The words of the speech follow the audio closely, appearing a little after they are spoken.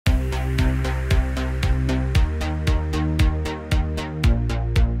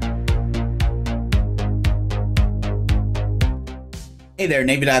Hey there,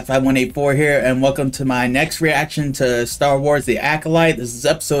 Navy.5184 here, and welcome to my next reaction to Star Wars The Acolyte. This is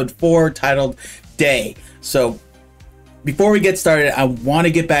episode 4, titled Day. So, before we get started, I want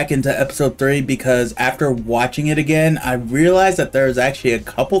to get back into episode 3 because after watching it again, I realized that there's actually a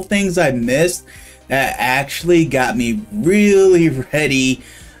couple things I missed that actually got me really ready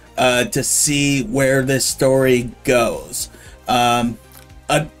to see where this story goes. A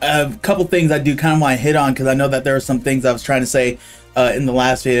couple things I do kind of want to hit on because I know that there are some things I was trying to say in the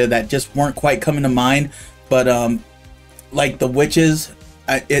last video that just weren't quite coming to mind, but like the witches,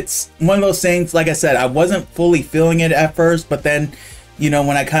 it's one of those things. Like I said, I wasn't fully feeling it at first, but then, you know,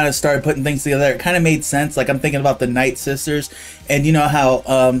 when I kind of started putting things together, it kind of made sense. Like I'm thinking about the Night Sisters, and you know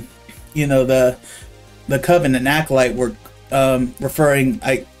how you know, the Coven and Acolyte were referring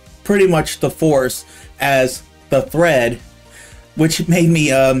like pretty much the Force as the thread, which made me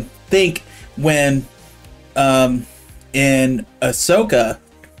think when in Ahsoka,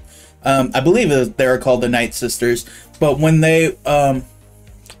 I believe they were called the Night Sisters, but when they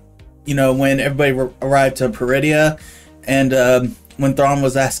you know, when everybody arrived to Peridia, and when Thrawn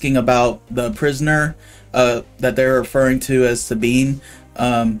was asking about the prisoner that they're referring to as Sabine,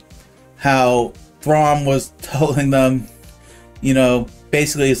 how Thrawn was telling them, you know,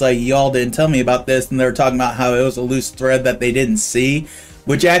 basically it's like, y'all didn't tell me about this, and they were talking about how it was a loose thread that they didn't see,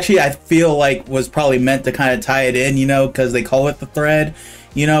 which actually I feel like was probably meant to kind of tie it in, you know, because they call it the thread,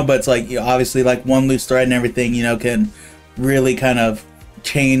 you know, but it's like, you know, obviously like one loose thread and everything, you know, can really kind of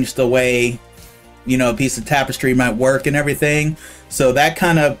change the way, you know, a piece of tapestry might work and everything. So that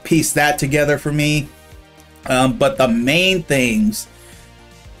kind of pieced that together for me. But the main things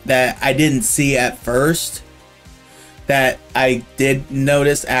that I didn't see at first that I did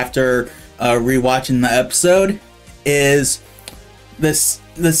notice after rewatching the episode is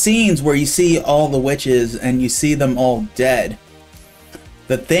the scenes where you see all the witches and you see them all dead.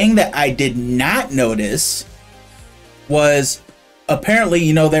 The thing that I did not notice was apparently,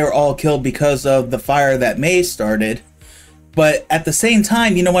 you know, they were all killed because of the fire that May started. But at the same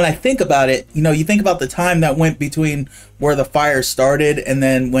time, you know, when I think about it, you know, you think about the time that went between where the fire started and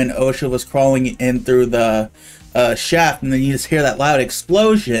then when Osha was crawling in through the shaft, and then you just hear that loud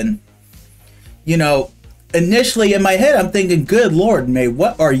explosion. You know, initially in my head, I'm thinking, good Lord, May,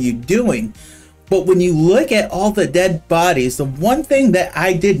 what are you doing? But when you look at all the dead bodies, the one thing that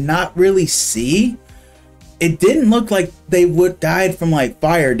I did not really see, it didn't look like they would died from like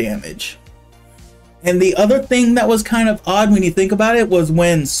fire damage. And the other thing that was kind of odd when you think about it was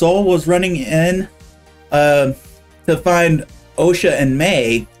when Sol was running in to find Osha and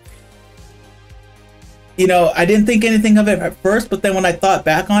May. You know, I didn't think anything of it at first, but then when I thought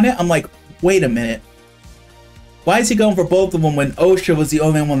back on it, I'm like, wait a minute. Why is he going for both of them when Osha was the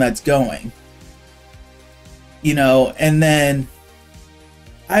only one that's going? You know, and then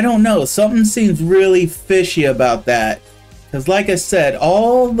I don't know, something seems really fishy about that. Because like I said,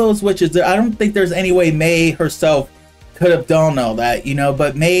 all those witches, I don't think there's any way May herself could have done all that, you know,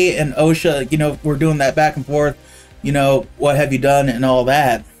 but May and Osha, you know, were doing that back and forth, you know, what have you done and all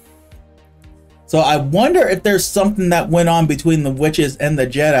that. So I wonder if there's something that went on between the witches and the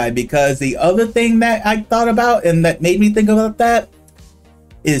Jedi, because the other thing that I thought about and that made me think about that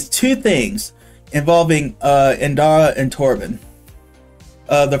is two things involving Indara and Torben.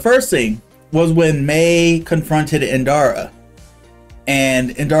 The first thing was when May confronted Indara, and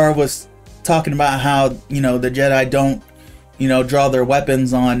Indara was talking about how, you know, the Jedi don't, you know, draw their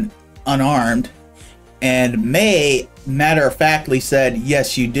weapons on unarmed, and May matter-of-factly said,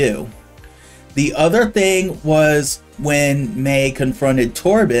 yes, you do. The other thing was when May confronted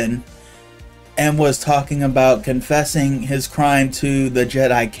Torben and was talking about confessing his crime to the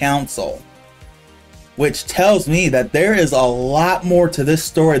Jedi Council, which tells me that there is a lot more to this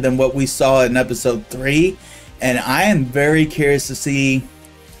story than what we saw in episode 3, and I am very curious to see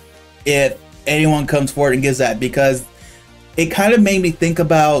if anyone comes forward and gives that, because it kind of made me think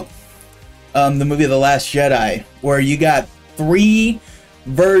about the movie The Last Jedi, where you got 3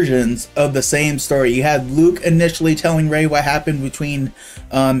 versions of the same story. You had Luke initially telling Rey what happened between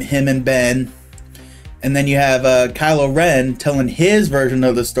him and Ben, and then you have Kylo Ren telling his version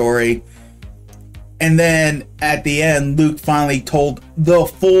of the story. And then at the end, Luke finally told the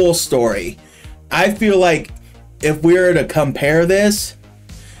full story. I feel like if we were to compare this,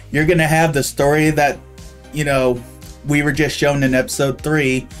 you're going to have the story that, you know, we were just shown in episode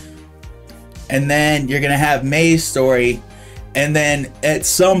 3. And then you're going to have May's story. And then at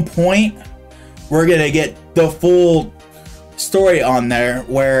some point, we're going to get the full story on there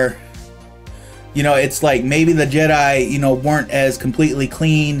where, you know, it's like maybe the Jedi, you know, weren't as completely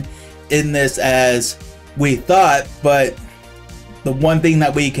clean in this as we thought, but the one thing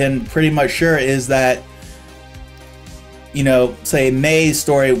that we can pretty much sure is that, you know, say May's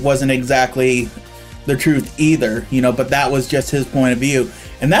story wasn't exactly the truth either, you know, but that was just his point of view.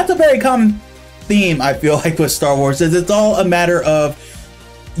 And that's a very common theme, I feel like, with Star Wars, is it's all a matter of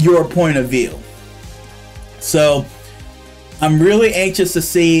your point of view. So I'm really anxious to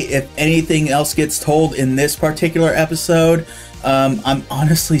see if anything else gets told in this particular episode. I'm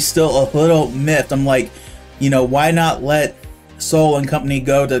honestly still a little miffed. I'm like, you know, why not let Sol and company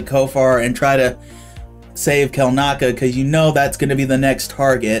go to Kofar and try to save Kelnaka, because you know that's going to be the next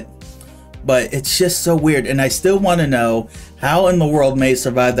target. But it's just so weird, and I still want to know how in the world May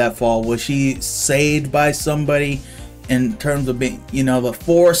survived that fall. Was she saved by somebody in terms of being, you know, the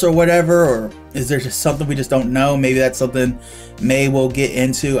Force or whatever, or is there just something we just don't know? Maybe that's something May will get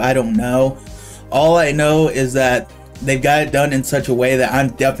into. I don't know. All I know is that they've got it done in such a way that I'm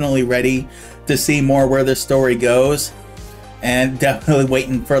definitely ready to see more where the story goes, and definitely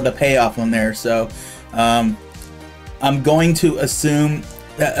waiting for the payoff on there. So I'm going to assume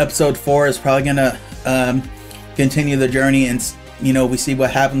that episode 4 is probably gonna continue the journey, and, you know, we see what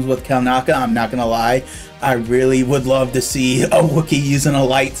happens with Kelnaka. I'm not gonna lie, I really would love to see a Wookiee using a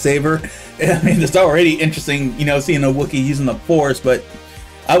lightsaber. I mean, it's already interesting, you know, seeing a Wookiee using the Force, but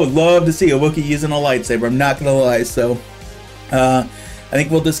I would love to see a Wookiee using a lightsaber. I'm not gonna lie. So I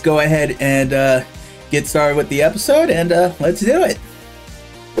think we'll just go ahead and get started with the episode, and let's do it.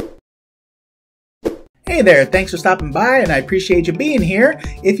 Hey there, thanks for stopping by, and I appreciate you being here.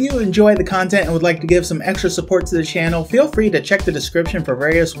 If you enjoy the content and would like to give some extra support to the channel, feel free to check the description for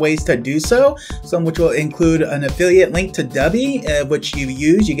various ways to do so, some which will include an affiliate link to Dubby, which you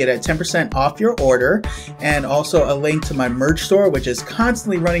use, you get a 10% off your order, and also a link to my merch store, which is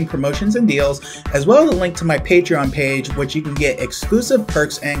constantly running promotions and deals, as well as a link to my Patreon page, which you can get exclusive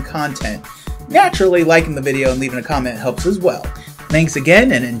perks and content. Naturally, liking the video and leaving a comment helps as well. Thanks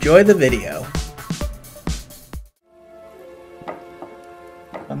again, and enjoy the video.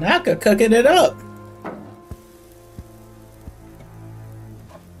 Naka cooking it up.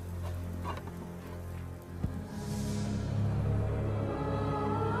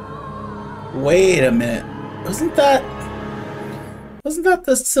 Wait a minute. Wasn't that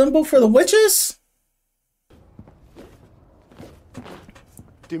the symbol for the witches?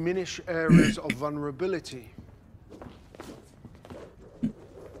 Diminish areas of vulnerability.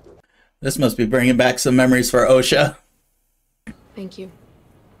 This must be bringing back some memories for Osha. Thank you.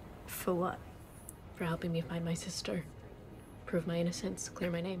 For what? For helping me find my sister. Prove my innocence,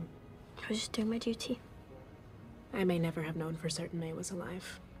 clear my name. I was just doing my duty. I may never have known for certain May was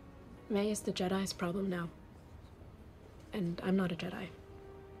alive. May is the Jedi's problem now. And I'm not a Jedi.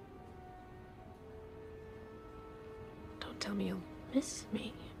 Don't tell me you'll miss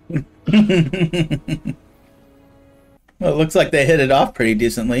me. Well, it looks like they hit it off pretty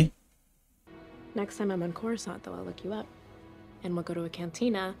decently. Next time I'm on Coruscant, though, I'll look you up. And we'll go to a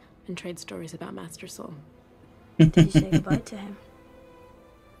cantina and trade stories about Master Sol. Did you say goodbye to him?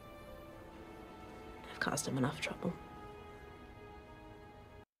 I've caused him enough trouble.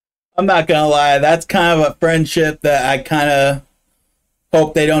 I'm not gonna lie, that's kind of a friendship that I kind of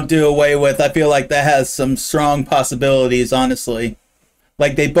hope they don't do away with. I feel like that has some strong possibilities, honestly.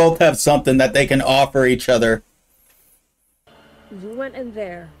 Like, they both have something that they can offer each other. You went in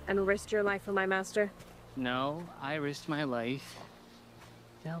there and risked your life for my master? No, I risked my life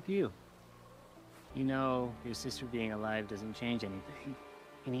to help you. You know, your sister being alive doesn't change anything.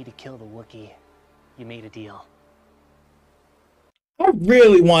 You need to kill the Wookiee. You made a deal. I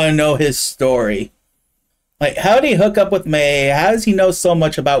really want to know his story. Like, how did he hook up with May? How does he know so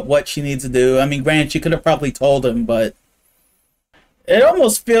much about what she needs to do? I mean, granted, she could have probably told him, but it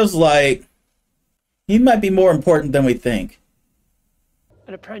almost feels like he might be more important than we think.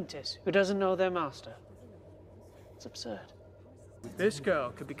 An apprentice who doesn't know their master. It's absurd. This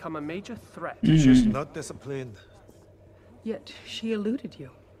girl could become a major threat. She's not disciplined. Yet she eluded you,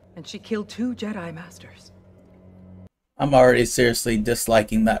 and she killed 2 Jedi Masters. I'm already seriously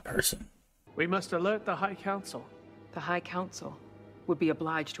disliking that person. We must alert the High Council. The High Council would be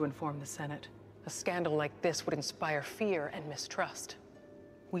obliged to inform the Senate. A scandal like this would inspire fear and mistrust.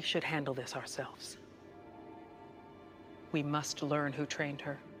 We should handle this ourselves. We must learn who trained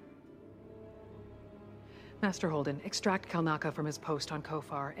her. Master Holden, extract Kelnaka from his post on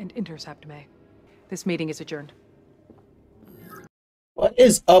Kofar and intercept May. This meeting is adjourned. What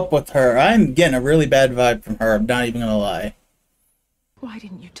is up with her? I'm getting a really bad vibe from her, I'm not even gonna lie. Why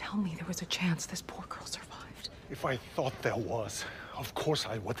didn't you tell me there was a chance this poor girl survived? If I thought there was, of course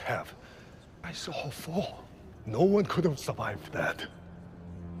I would have. I saw her fall. No one could have survived that.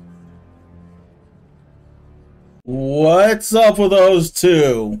 What's up with those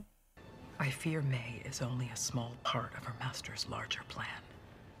two? I fear May is only a small part of her master's larger plan.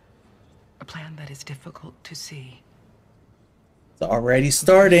 A plan that is difficult to see. It's already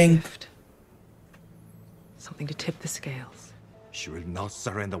starting. Something to tip the scales. She will not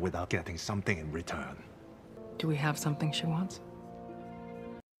surrender without getting something in return. Do we have something she wants?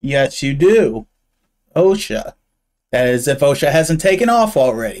 Yes, you do. OSHA. That is if OSHA hasn't taken off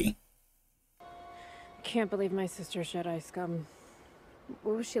already. Can't believe my sister's Jedi scum.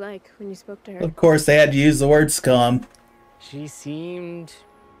 What was she like when you spoke to her? Of course, they had to use the word scum. She seemed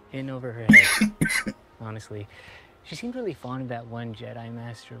in over her head, honestly. She seemed really fond of that one Jedi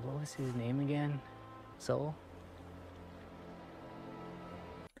Master. What was his name again? Soul?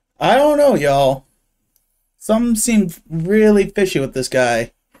 I don't know, y'all. Something seemed really fishy with this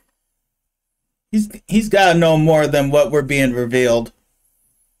guy. He's got to know more than what we're being revealed.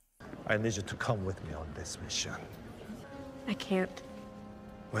 I need you to come with me on this mission. I can't.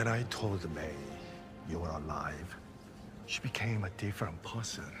 When I told May you were alive, she became a different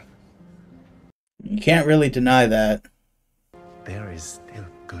person. You can't really deny that. There is still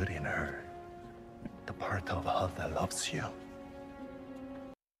good in her. The part of her that loves you.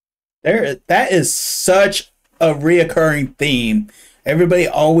 That is such a reoccurring theme. Everybody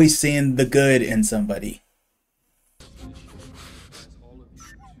always seeing the good in somebody.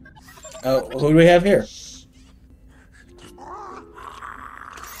 Oh, who do we have here?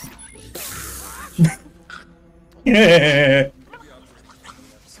 Yeah.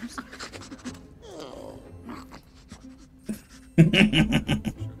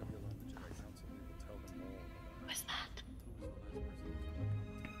 What's that?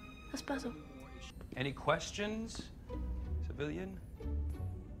 That's Basil. Any questions, civilian?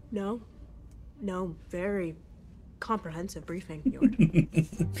 No. No, very comprehensive briefing, Yord.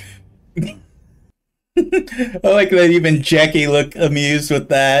 I like that even Jackie looked amused with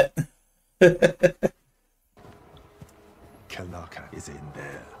that. Kalaka is in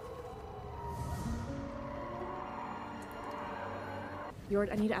there.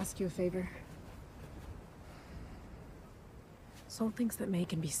 Yord, I need to ask you a favor. Soul thinks that May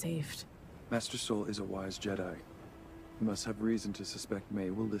can be saved. Master Soul is a wise Jedi. You must have reason to suspect May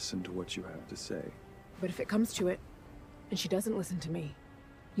will listen to what you have to say. But if it comes to it, and she doesn't listen to me,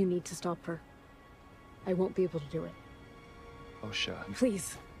 you need to stop her. I won't be able to do it. Osha,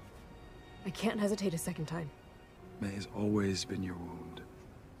 Please. I can't hesitate a second time. May has always been your wound.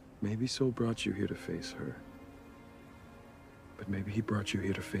 Maybe Soul brought you here to face her. But maybe he brought you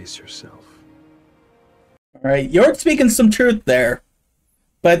here to face yourself. Alright, you're speaking some truth there.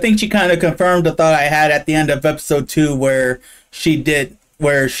 But I think she kind of confirmed the thought I had at the end of episode 2 where she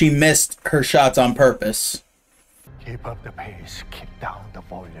missed her shots on purpose. Keep up the pace, keep down the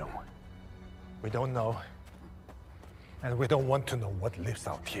volume. We don't know, and we don't want to know what lives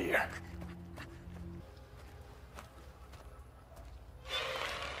out here.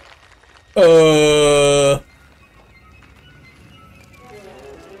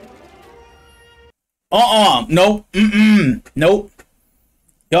 Nope. Nope.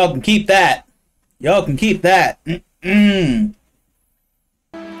 Y'all can keep that. Y'all can keep that. I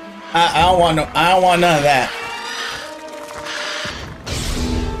don't want none of that.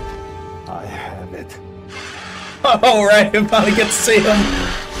 I have it. All right, I finally get to see him.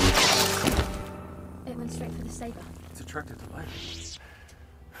 It went straight for the saber. It's attracted to light.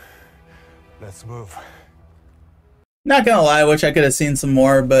 Let's move. Not gonna lie, I wish I could have seen some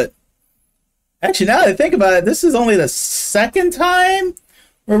more, but actually, now that I think about it, this is only the second time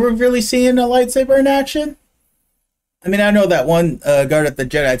where we're really seeing a lightsaber in action. I mean, I know that one guard at the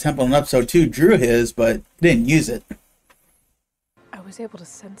Jedi Temple in episode 2 drew his, but didn't use it. I was able to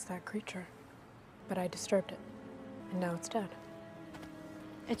sense that creature, but I disturbed it, and now it's dead.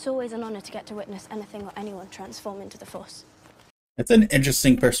 It's always an honor to get to witness anything or anyone transform into the Force. It's an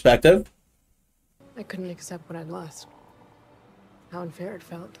interesting perspective. I couldn't accept what I'd lost. How unfair it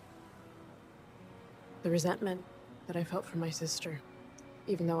felt. The resentment that I felt for my sister,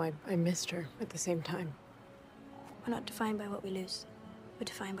 even though I missed her at the same time. We're not defined by what we lose. We're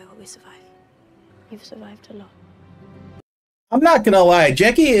defined by what we survive. You've survived a lot. I'm not gonna lie,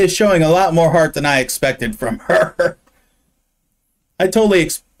 Jackie is showing a lot more heart than I expected from her. I totally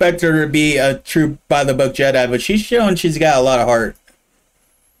expect her to be a true by-the-book Jedi, but she's showing she's got a lot of heart.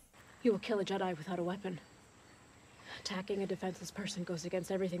 You will kill a Jedi without a weapon. Attacking a defenseless person goes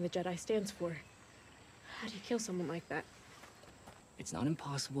against everything the Jedi stands for. How do you kill someone like that? It's not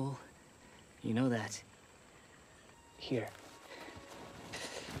impossible. You know that. Here.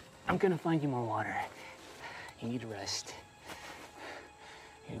 I'm gonna find you more water. You need to rest.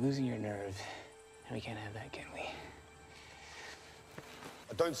 You're losing your nerve. We can't have that, can we?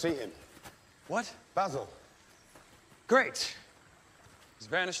 I don't see him. What? Basil. Great. He's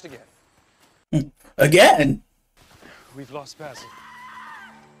vanished again. Again? We've lost Basil.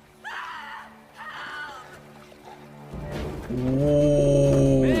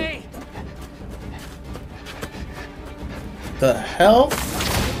 Whoa. Hey! The hell?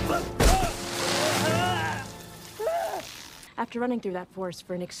 After running through that forest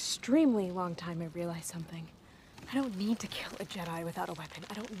for an extremely long time, I realized something. I don't need to kill a Jedi without a weapon.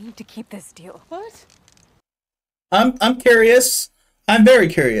 I don't need to keep this deal. What? I'm curious. I'm very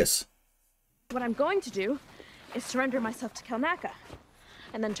curious. What I'm going to do is surrender myself to Kelnaka,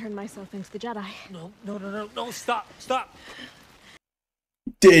 and then turn myself into the Jedi. No, stop.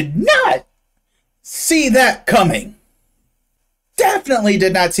 Did not see that coming. Definitely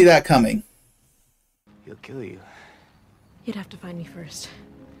did not see that coming. He'll kill you. You'd have to find me first.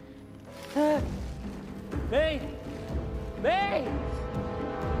 May!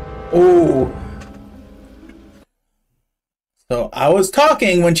 Oh. So I was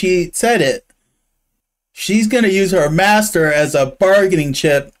talking when she said it. She's going to use her master as a bargaining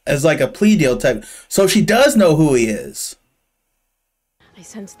chip, as like a plea deal type. So she does know who he is. I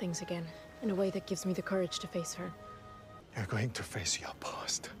sense things again, in a way that gives me the courage to face her. You're going to face your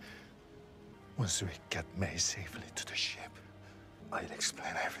past. Once we get May safely to the ship, I'll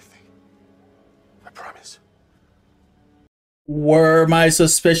explain everything. I promise. Were my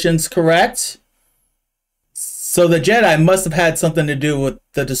suspicions correct? So the Jedi must have had something to do with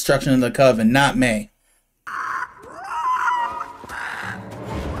the destruction of the Coven, not May.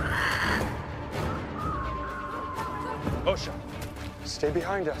 Osha, stay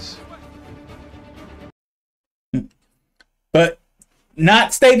behind us. But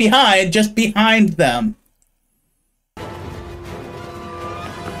not stay behind, just behind them.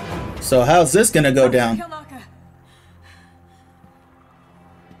 So how's this gonna go down?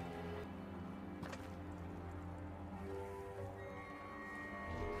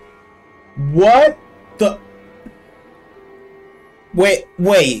 What the?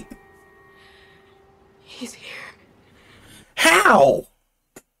 Wait. He's here. How?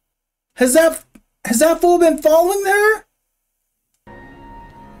 Has that fool been following her?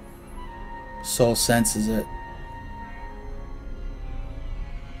 Soul senses it.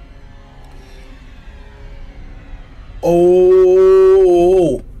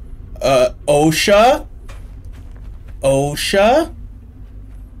 Oh, Osha?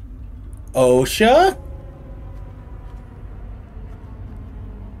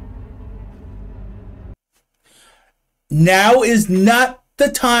 Now is not the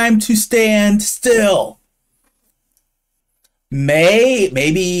time to stand still.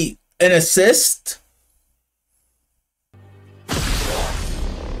 Maybe an assist?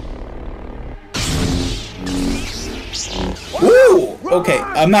 Woo! Okay,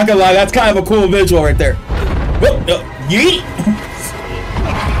 I'm not gonna lie, that's kind of a cool visual right there. Whoop, yeet!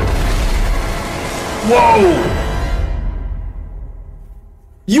 Whoa!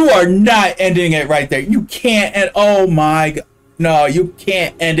 You are not ending it right there. You can't end. Oh my god. No, you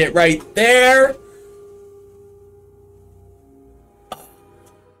can't end it right there.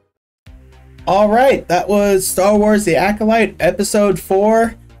 Alright, that was Star Wars The Acolyte Episode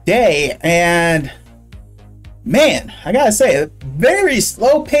 4 Day. And man, I gotta say, a very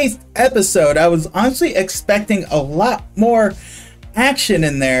slow-paced episode. I was honestly expecting a lot more action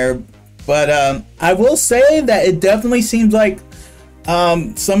in there. But I will say that it definitely seems like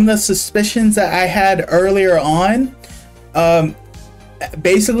some of the suspicions that I had earlier on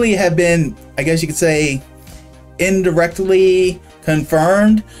basically have been, I guess you could say, indirectly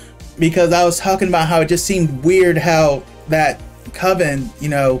confirmed, because I was talking about how it just seemed weird how that Coven, you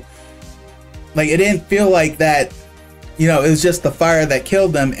know, like it didn't feel like that, you know, it was just the fire that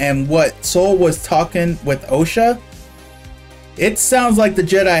killed them. And what Soul was talking with Osha, it sounds like the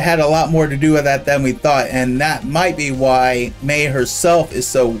Jedi had a lot more to do with that than we thought, and that might be why May herself is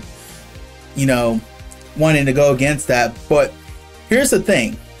so, you know, wanting to go against that. But here's the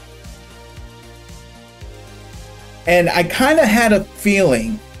thing, and I kind of had a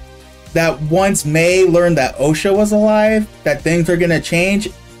feeling that once May learned that Osha was alive, that things are gonna change,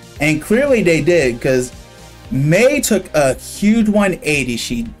 and clearly they did, because May took a huge 180.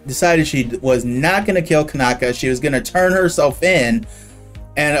 She decided she was not going to kill Kanaka. She was going to turn herself in.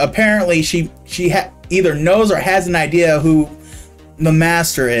 And apparently she either knows or has an idea who the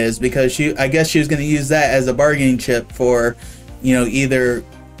master is, because I guess she was going to use that as a bargaining chip for, you know, either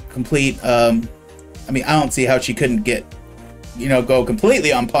complete, I mean, I don't see how she couldn't get, you know, go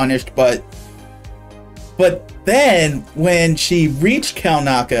completely unpunished, but then when she reached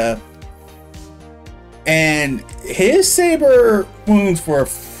Kalnaka, and his saber wounds were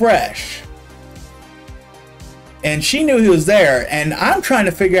fresh. And she knew he was there, and I'm trying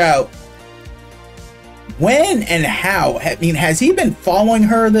to figure out when and how. I mean, has he been following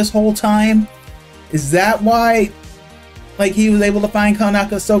her this whole time? Is that why, like, he was able to find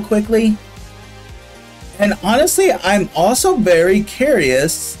Kanaka so quickly? And honestly, I'm also very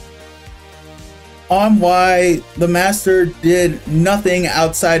curious on why the Master did nothing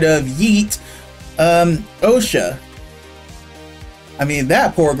outside of yeet Osha. I mean,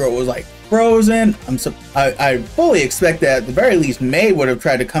 that poor girl was like frozen. I fully expect that at the very least May would have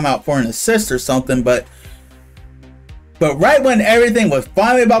tried to come out for an assist or something, but right when everything was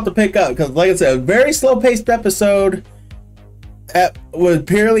finally about to pick up, because like I said, a very slow-paced episode,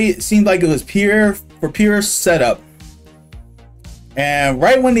 it seemed like it was pure setup. And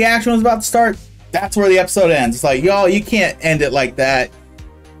right when the action was about to start, that's where the episode ends. It's like, y'all, you can't end it like that.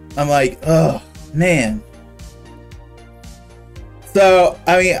 I'm like, oh man. So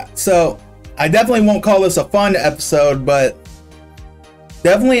I definitely won't call this a fun episode, but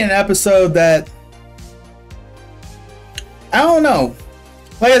definitely an episode that, I don't know.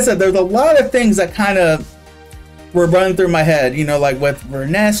 Like I said, there's a lot of things that kind of were running through my head, you know, like with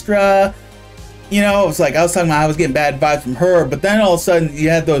Vernestra. You know, it's like I was talking about I was getting bad vibes from her, but then all of a sudden you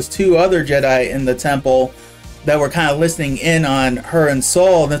had those two other Jedi in the temple that were kind of listening in on her and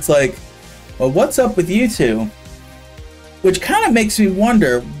Saul, and it's like, well, what's up with you two? Which kind of makes me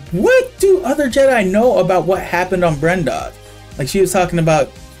wonder, what do other Jedi know about what happened on Brendok? Like she was talking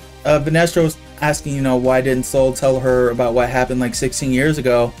about, Vernestra was asking, you know, why didn't Saul tell her about what happened like 16 years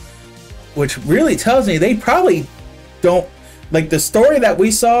ago? Which really tells me they probably don't. Like, the story that we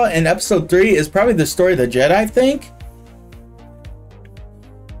saw in episode 3 is probably the story the Jedi think.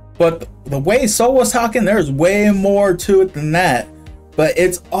 But the way Saul was talking, there's way more to it than that. But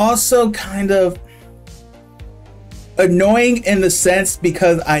it's also kind of annoying in the sense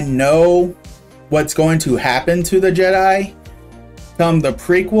because I know what's going to happen to the Jedi come the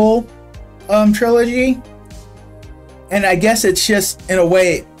prequel trilogy. And I guess it's just, in a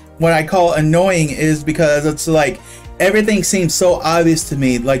way, what I call annoying is because it's like, everything seems so obvious to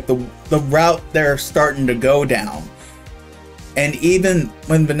me, like the route they're starting to go down. And even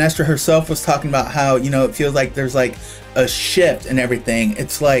when Vernestra herself was talking about how, you know, it feels like there's like a shift and everything,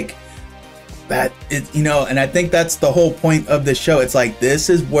 it's like that, you know, and I think that's the whole point of the show. It's like, this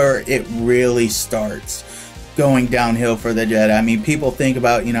is where it really starts going downhill for the Jedi. I mean, people think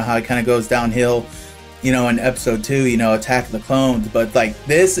about, you know, how it kind of goes downhill, you know, in episode 2, you know, Attack of the Clones, but like,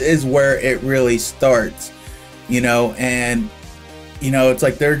 this is where it really starts. You know, and you know, it's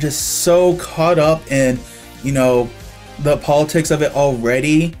like they're just so caught up in, you know, the politics of it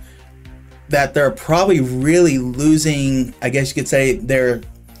already that they're probably really losing, I guess you could say, their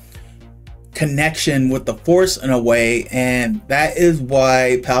connection with the Force in a way. And that is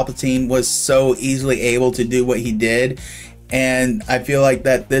why Palpatine was so easily able to do what he did. And I feel like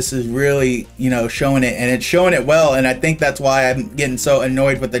that this is really, you know, showing it, and it's showing it well. And I think that's why I'm getting so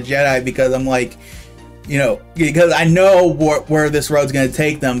annoyed with the Jedi, because I'm like, you know, because I know where this road's going to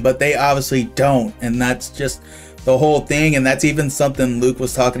take them, but they obviously don't. And that's just the whole thing. And that's even something Luke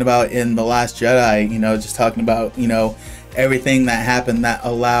was talking about in The Last Jedi, you know, just talking about, you know, everything that happened that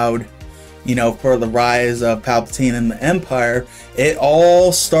allowed, you know, for the rise of Palpatine and the Empire. It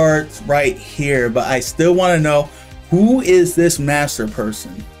all starts right here. But I still want to know, who is this master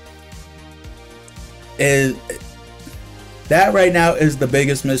person? That right now is the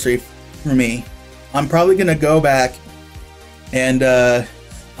biggest mystery for me. I'm probably going to go back and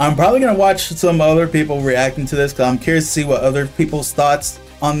I'm probably going to watch some other people reacting to this, because I'm curious to see what other people's thoughts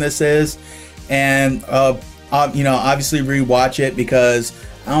on this is. And, you know, obviously rewatch it, because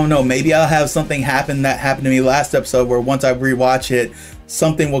I don't know, maybe I'll have something happen that happened to me last episode, where once I rewatch it,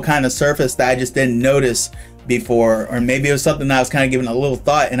 something will kind of surface that I just didn't notice before. Or maybe it was something that I was kind of giving a little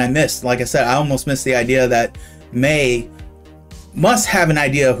thought and I missed. Like I said, I almost missed the idea that May must have an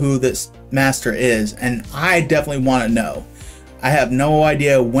idea who this master is, and I definitely want to know. I have no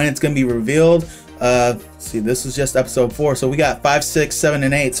idea when it's going to be revealed. See, this is just episode 4, so we got 5, 6, 7,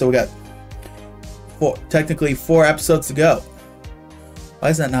 and 8, so we got technically 4 episodes to go. Why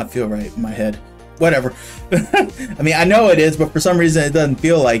does that not feel right in my head? Whatever. I mean, I know it is, but for some reason it doesn't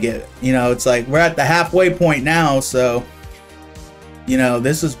feel like it. You know, it's like we're at the halfway point now, so you know,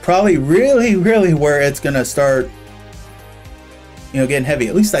 this is probably really where it's gonna start, you know, getting heavy.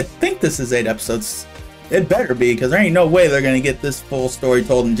 At least I think this is 8 episodes. It better be, because there ain't no way they're gonna get this full story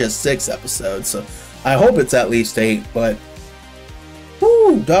told in just 6 episodes. So I hope it's at least 8, but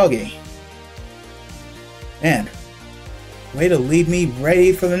whoo, doggy. Man. Way to leave me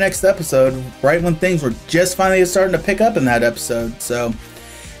ready for the next episode, right when things were just finally starting to pick up in that episode. So,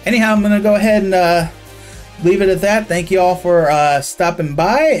 anyhow, I'm going to go ahead and leave it at that. Thank you all for stopping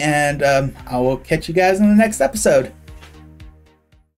by, and I will catch you guys in the next episode.